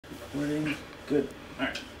Recording. Good. All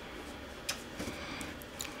right.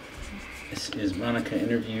 This is Monica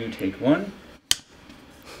interview, take one.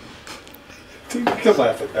 You can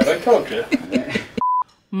laugh at that, I told you.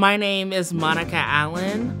 My name is Monica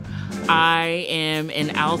Allen. I am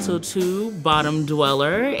an alto 2 bottom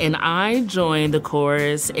dweller, and I joined the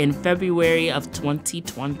chorus in February of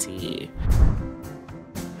 2020.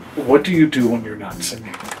 What do you do when you're not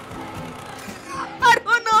singing? I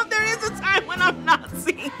don't know if there is a time when I'm not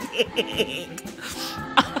singing.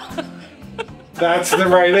 That's the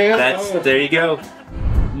right answer. There you go.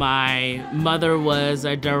 My mother was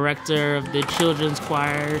a director of the children's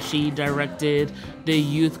choir. She directed the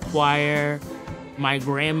youth choir. My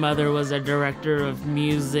grandmother was a director of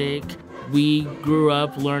music. We grew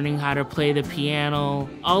up learning how to play the piano.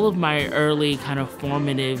 All of my early kind of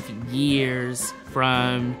formative years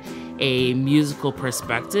from a musical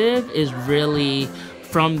perspective is really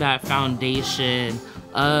from that foundation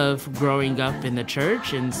of growing up in the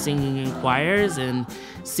church and singing in choirs and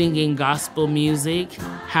singing gospel music.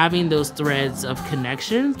 Having those threads of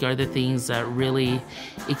connection are the things that really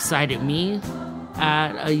excited me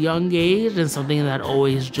at a young age and something that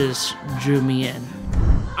always just drew me in.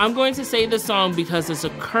 I'm going to say this song because it's a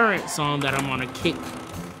current song that I'm on a kick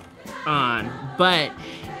on, but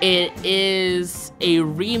it is a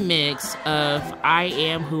remix of I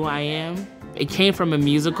Am Who I Am. It came from a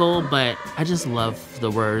musical, but I just love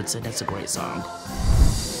the words and it's a great song.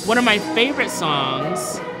 One of my favorite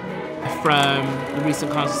songs from the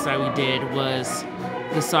recent concerts that we did was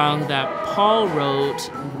the song that Paul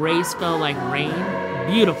wrote, Grace Fell Like Rain.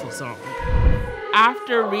 Beautiful song.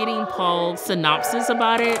 After reading Paul's synopsis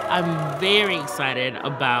about it, I'm very excited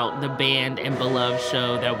about the Band and Beloved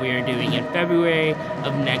show that we're doing in February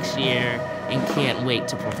of next year and can't wait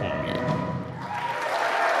to perform it.